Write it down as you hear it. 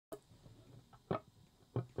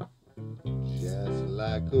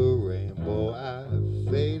like a rainbow, I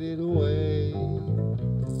faded away.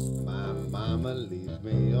 My mama leaves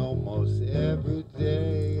me almost every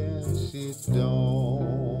day, and she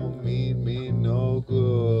don't mean me no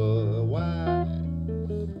good. Why?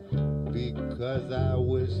 Because I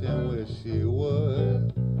wish and wish she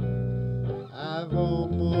would. I've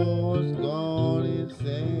almost gone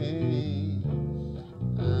insane.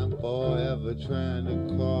 I'm forever trying to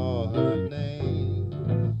call her name.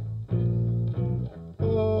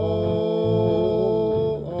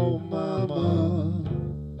 Oh, mama,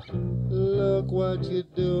 look what you're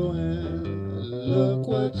doing. Look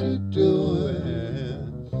what you're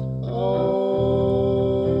doing.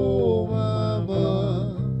 Oh,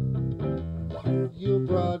 mama, you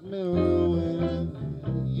brought me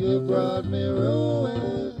ruin. You brought me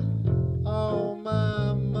ruin. All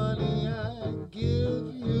my money I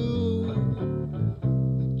give you.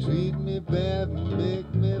 Treat me bad,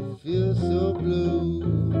 make me feel so blue.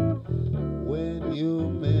 When you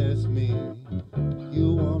miss me,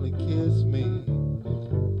 you wanna kiss me.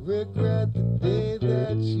 Regret the day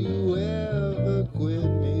that you ever quit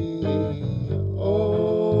me.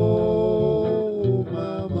 Oh,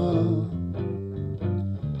 mama,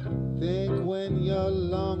 think when you're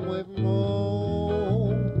long way from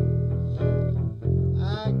home.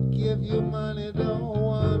 I give you money, don't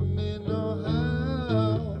want me no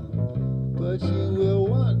how, but you will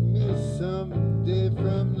want me someday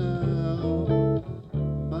from now.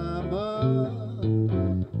 Mama,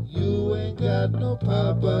 you ain't got no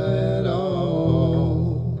papa at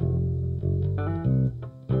all.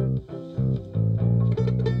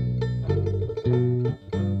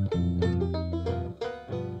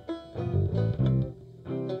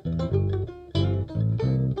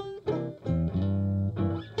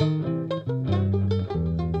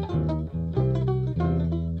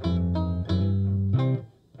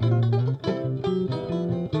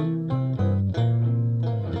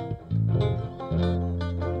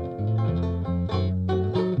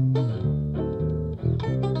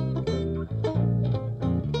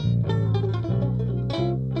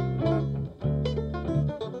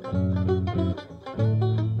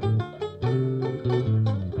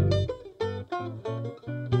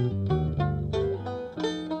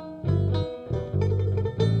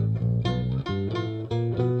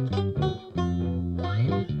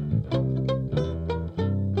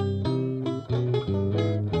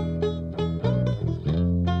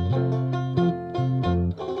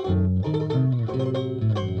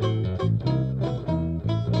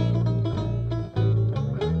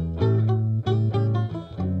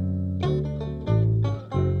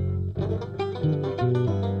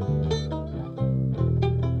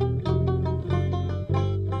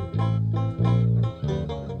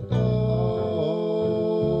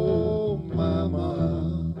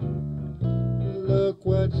 Look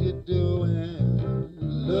what you're doing.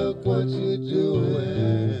 Look what you're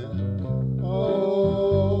doing.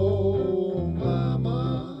 Oh,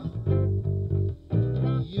 mama,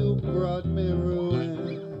 you brought me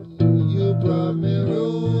ruin. You brought me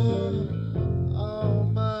ruin. All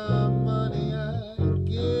my money I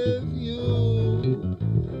give you.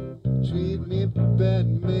 Treat me bad,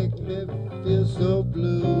 make me feel so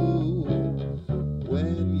blue.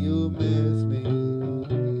 When you miss me,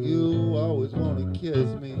 you always wanna kiss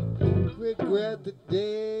me. Regret the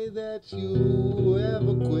day that you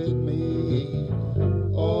ever quit me.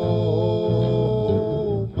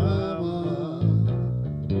 Oh, mama,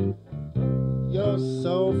 you're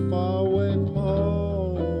so far away from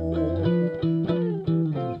home.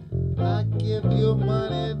 I give you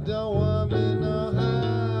money, don't want me no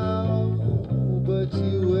how, but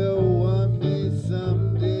you will want me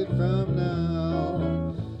someday from now.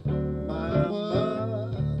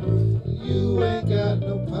 Mama, you ain't got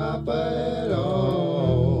no papa.